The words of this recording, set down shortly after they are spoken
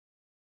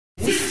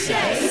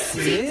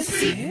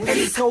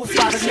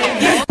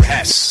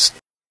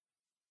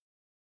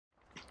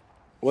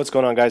What's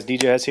going on, guys?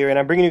 DJ S here, and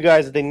I'm bringing you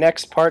guys the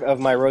next part of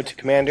my Road to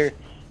Commander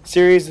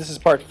series. This is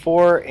part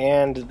 4,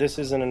 and this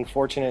is an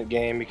unfortunate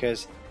game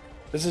because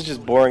this is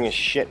just boring as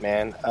shit,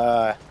 man.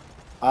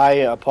 I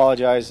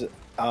apologize.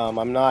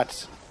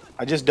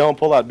 I just don't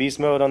pull out beast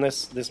mode on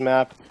this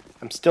map.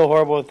 I'm still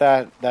horrible with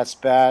that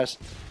spaz,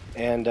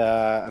 and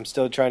I'm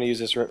still trying to use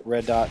this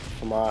red dot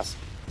FAMAS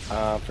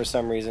for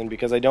some reason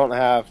because I don't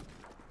have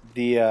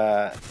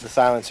the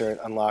silencer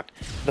unlocked.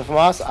 The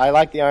FAMAS, I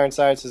like the iron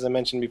sights, as I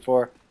mentioned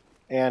before,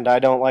 and I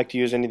don't like to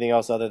use anything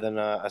else other than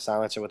a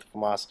silencer with the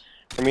FAMAS.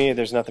 For me,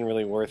 there's nothing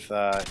really worth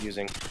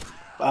using.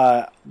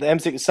 The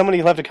M6,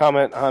 somebody left a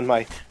comment on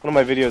one of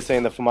my videos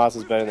saying the FAMAS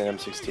is better than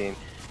M16,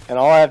 and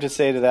all I have to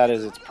say to that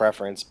is it's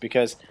preference,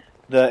 because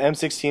the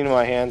M16 in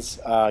my hands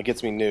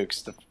gets me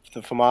nukes. The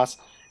FAMAS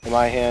in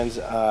my hands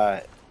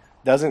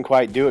doesn't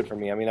quite do it for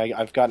me. I mean,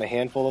 I've gotten a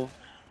handful of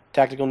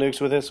tactical nukes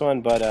with this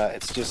one, but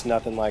it's just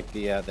nothing like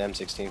the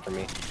M16 for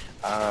me.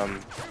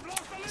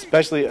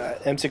 Especially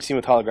M16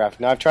 with holographic.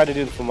 Now I've tried to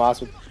do the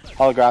FAMAS with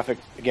holographic.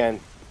 Again,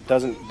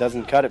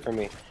 doesn't cut it for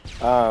me.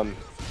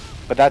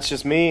 But that's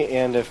just me.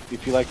 And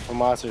if you like the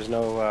FAMAS, there's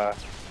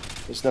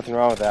nothing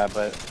wrong with that.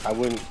 But I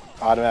wouldn't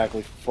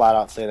automatically flat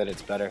out say that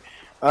it's better.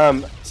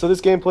 So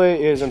this gameplay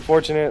is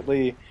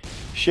unfortunately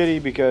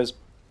shitty because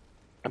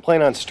I'm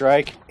playing on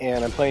strike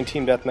and I'm playing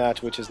team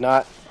deathmatch, which is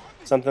not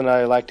something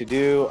I like to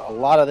do a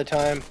lot of the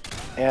time.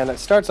 And it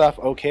starts off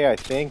okay, I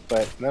think,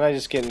 but then I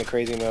just get into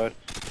crazy mode,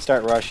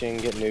 start rushing,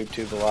 get noob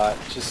tubed a lot.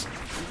 It's just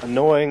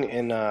annoying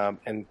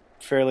and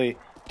fairly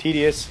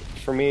tedious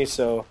for me.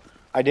 So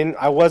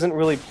I wasn't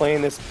really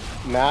playing this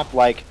map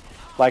like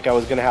I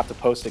was gonna have to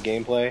post a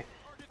gameplay.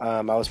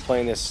 I was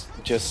playing this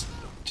just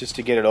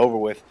to get it over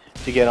with,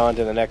 to get on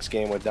to the next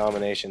game with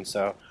domination.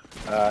 So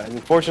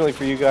unfortunately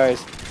for you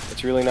guys,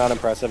 it's really not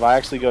impressive. I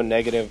actually go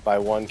negative by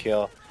 1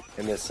 kill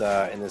in this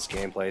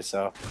gameplay.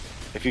 So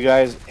if you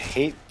guys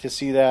hate to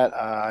see that,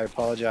 I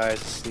apologize.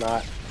 It's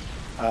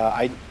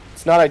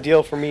not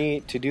ideal for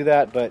me to do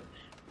that, but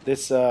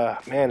this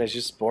man, is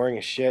just boring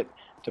as shit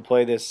to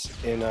play this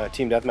in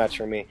team deathmatch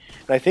for me.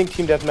 And I think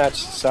team deathmatch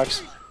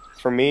sucks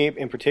for me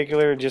in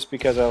particular, just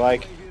because I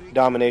like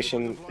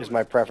domination is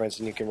my preference,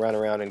 and you can run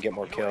around and get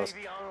more kills.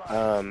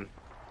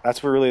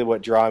 That's really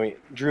what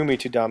drew me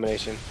to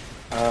domination.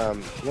 Look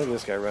at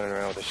this guy running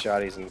around with the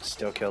shotties and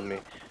still killed me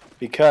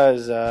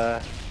because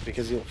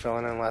he fell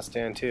in on last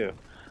stand too.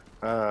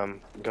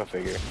 Go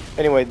figure.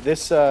 Anyway,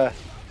 this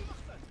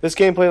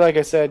gameplay, like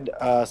I said,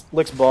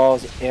 licks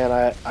balls, and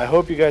I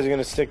hope you guys are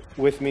gonna stick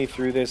with me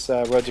through this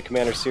Road to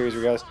Commander series.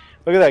 Regardless,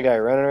 look at that guy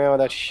running around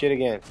with that shit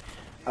again.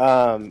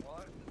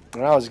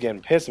 And I was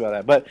getting pissed about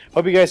that, but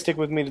hope you guys stick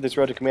with me to this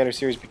Road to Commander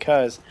series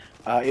because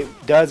it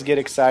does get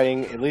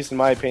exciting. At least in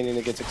my opinion,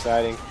 it gets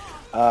exciting.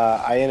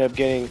 I end up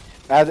getting,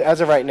 as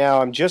of right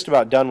now, I'm just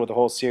about done with the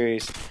whole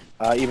series,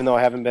 even though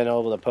I haven't been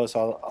able to post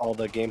all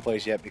the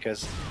gameplays yet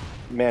because,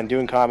 man,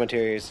 doing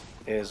commentaries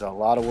is a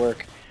lot of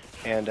work,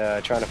 and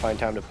trying to find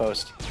time to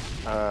post.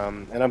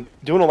 And I'm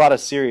doing a lot of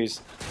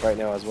series right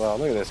now as well.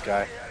 Look at this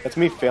guy. That's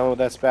me failing with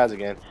that spaz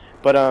again.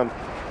 But I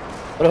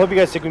hope you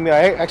guys stick with me.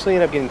 I actually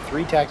end up getting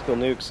 3 tactical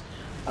nukes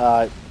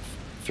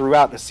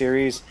throughout the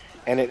series,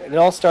 and it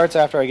all starts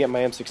after I get my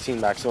M16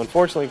 back. So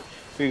unfortunately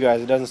for you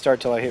guys, it doesn't start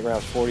till I hit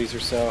around 40s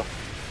or so.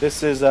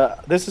 This is a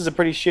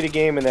pretty shitty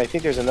game, and I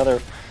think there's another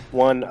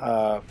one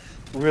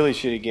really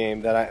shitty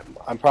game that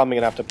I'm probably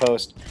gonna have to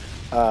post,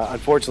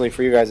 unfortunately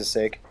for you guys'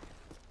 sake.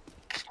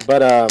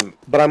 But I'm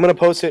gonna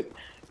post it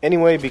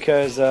anyway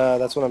because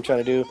that's what I'm trying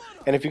to do.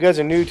 And if you guys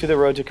are new to the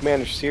Road to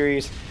Commander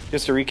series,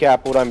 just to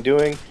recap what I'm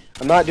doing,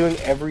 I'm not doing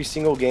every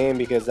single game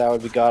because that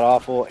would be god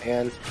awful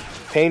and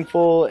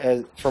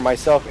painful for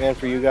myself and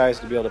for you guys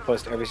to be able to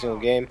post every single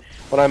game.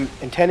 What I'm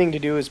intending to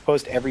do is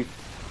post every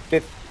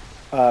fifth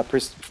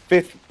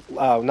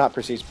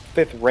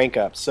rank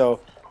up. So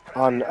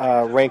on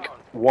rank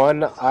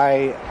 1,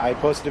 I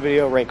posted a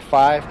video. Rank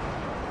 5,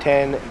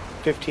 10,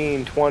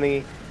 15,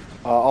 20,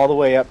 all the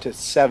way up to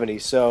 70.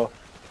 So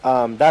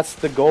that's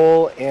the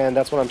goal, and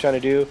that's what I'm trying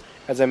to do.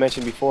 As I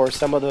mentioned before,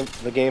 some of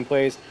the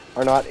gameplays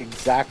are not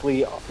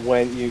exactly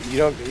when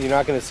you're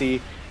not going to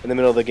see in the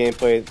middle of the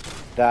gameplay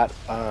that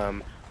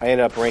I end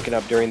up ranking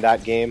up during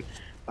that game.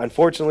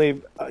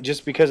 Unfortunately,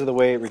 just because of the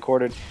way it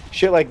recorded,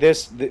 shit like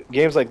this,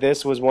 games like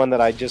this was one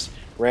that I just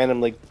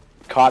randomly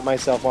caught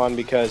myself on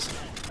because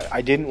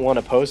I didn't want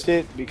to post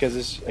it, because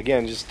it's,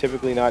 again, just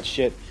typically not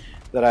shit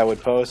that I would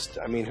post.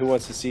 I mean, who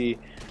wants to see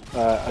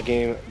a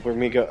game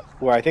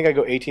where I think I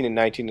go 18 and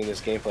 19 in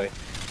this gameplay,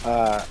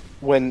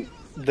 when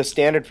the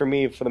standard for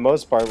me, for the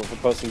most part, for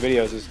posting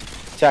videos is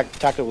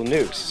tactical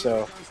nukes.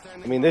 So,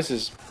 I mean, this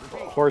is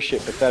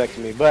horseshit pathetic to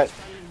me. But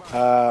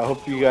I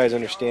hope you guys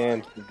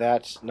understand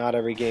that not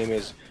every game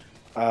is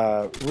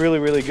really,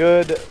 really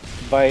good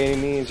by any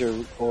means,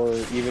 or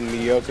even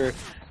mediocre.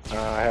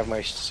 I have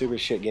my super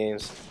shit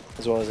games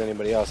as well as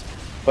anybody else.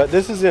 But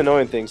this is the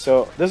annoying thing.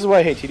 So this is why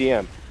I hate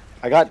TDM.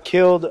 I got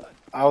killed.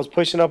 I was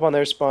pushing up on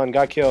their spawn,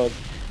 got killed.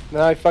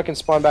 then I fucking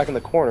spawn back in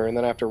the corner, and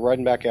then I have to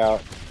run back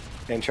out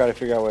and try to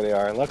figure out where they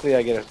are. And luckily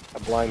I get a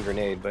blind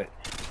grenade, but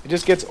it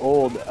just gets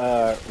old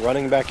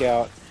running back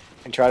out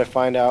and try to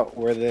find out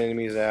where the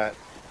enemy's at,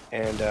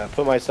 and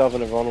put myself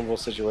in a vulnerable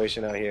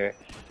situation out here.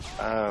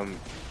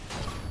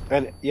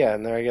 And yeah,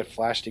 and then I get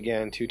flashed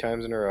again 2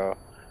 times in a row.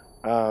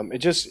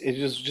 It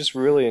was just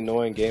really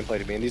annoying gameplay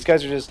to me. And these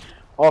guys are just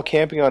all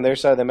camping on their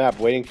side of the map,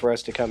 waiting for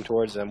us to come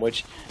towards them,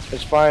 which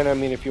is fine. I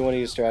mean, if you want to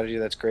use strategy,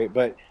 that's great,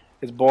 but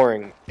it's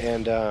boring.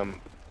 And I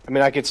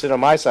mean, I could sit on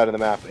my side of the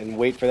map and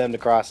wait for them to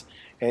cross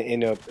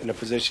in a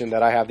position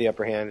that I have the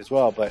upper hand as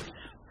well. But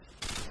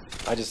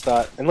I just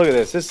thought, and look at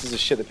this. This is the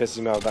shit that pisses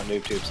me off about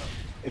noob tubes.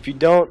 If you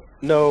don't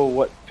know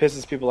what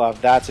pisses people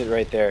off, that's it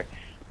right there.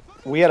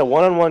 We had a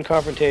one-on-one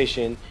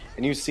confrontation,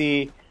 and you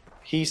see,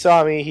 he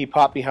saw me, he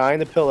popped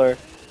behind the pillar,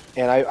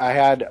 and I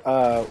had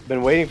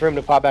been waiting for him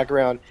to pop back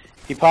around.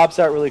 He pops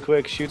out really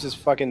quick, shoots his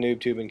fucking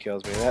noob tube, and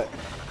kills me.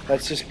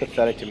 That's just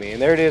pathetic to me.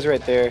 And there it is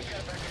right there.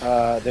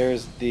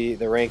 There's the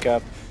rank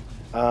up.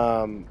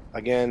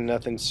 Again,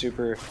 nothing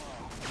super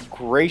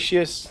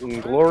gracious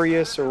and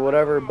glorious or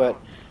whatever, but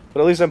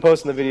at least I'm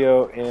posting the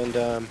video, and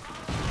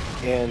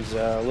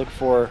look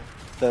for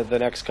the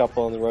next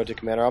couple on the road to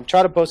Commander. I'll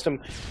try to post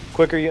them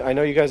quicker. I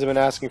know you guys have been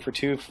asking for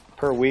 2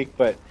 per week,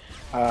 but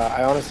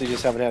I honestly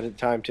just haven't had the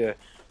time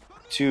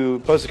to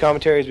post the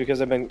commentaries because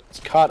I've been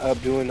caught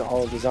up doing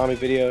all of the zombie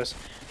videos,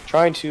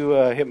 trying to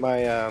hit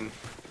my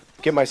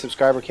get my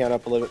subscriber count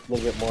up a little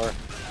bit more.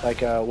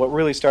 Like what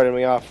really started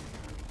me off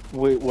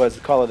was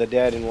Call of the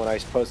Dead, and when I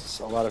post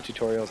a lot of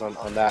tutorials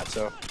on that.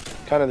 So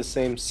kind of the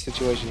same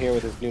situation here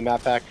with this new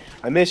map pack.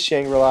 I missed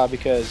Shangri-La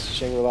because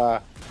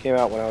Shangri-La came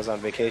out when I was on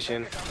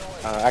vacation.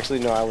 Actually,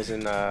 no, I was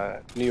in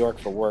New York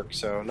for work,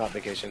 so not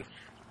vacation.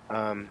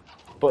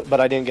 But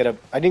I didn't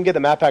get the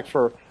map pack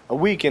for a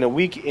week, and a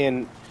week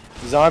in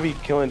zombie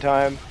killing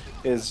time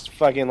is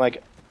fucking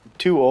like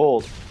too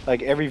old.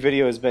 Like every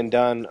video has been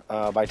done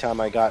by the time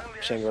I got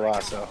Shangri-La,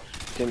 so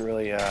it didn't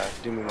really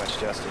do me much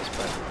justice.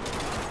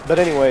 But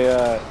anyway,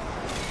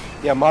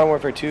 yeah, Modern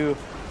Warfare 2.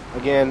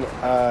 Again,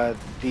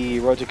 the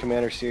Road to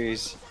Commander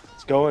series.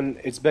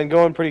 It's been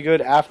going pretty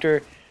good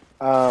after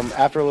a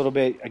little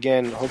bit.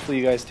 Again, hopefully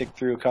you guys stick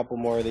through a couple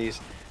more of these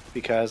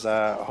because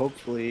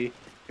hopefully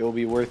it will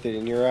be worth it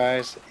in your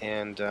eyes.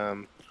 And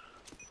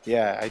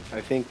yeah,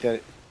 I think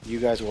that you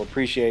guys will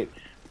appreciate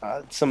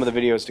some of the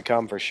videos to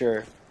come for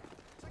sure.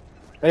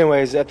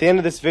 Anyways, at the end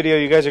of this video,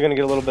 you guys are going to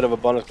get a little bit of a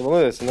bonus. Look at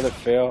this, another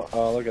fail.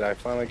 Oh, look at that, I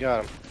finally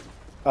got him.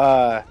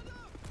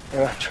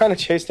 And I'm trying to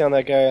chase down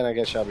that guy, and I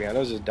get shot behind. That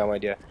was just a dumb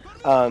idea.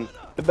 But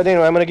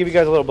anyway, I'm going to give you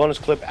guys a little bonus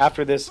clip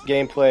after this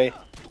gameplay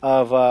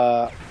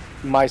of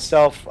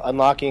myself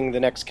unlocking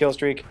the next kill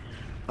streak.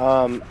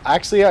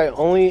 Actually, I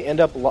only end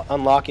up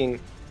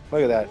unlocking,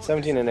 look at that,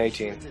 17 and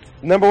 18.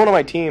 Number 1 on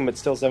my team, but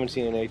still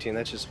 17 and 18.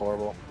 That's just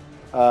horrible.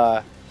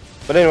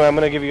 But anyway, I'm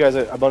going to give you guys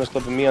a bonus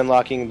clip of me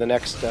unlocking the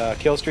next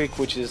kill streak,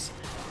 which is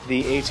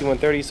the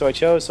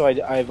AC-130. So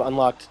I've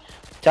unlocked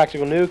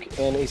Tactical Nuke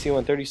and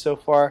AC-130 so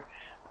far.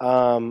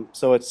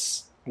 So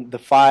it's the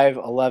 5,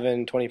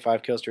 11,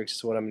 25 kill streaks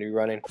is what I'm going to be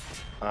running.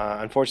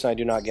 Unfortunately, I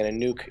do not get a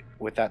nuke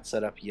with that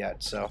setup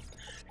yet. So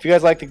if you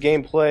guys like the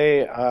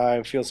gameplay,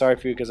 I feel sorry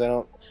for you because I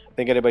don't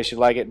think anybody should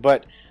like it.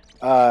 But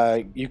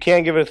you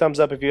can give it a thumbs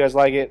up if you guys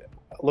like it.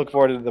 Look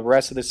forward to the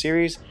rest of the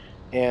series.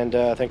 And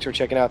thanks for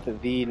checking out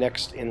the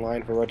next in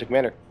line for Road to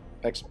Commander.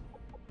 Thanks.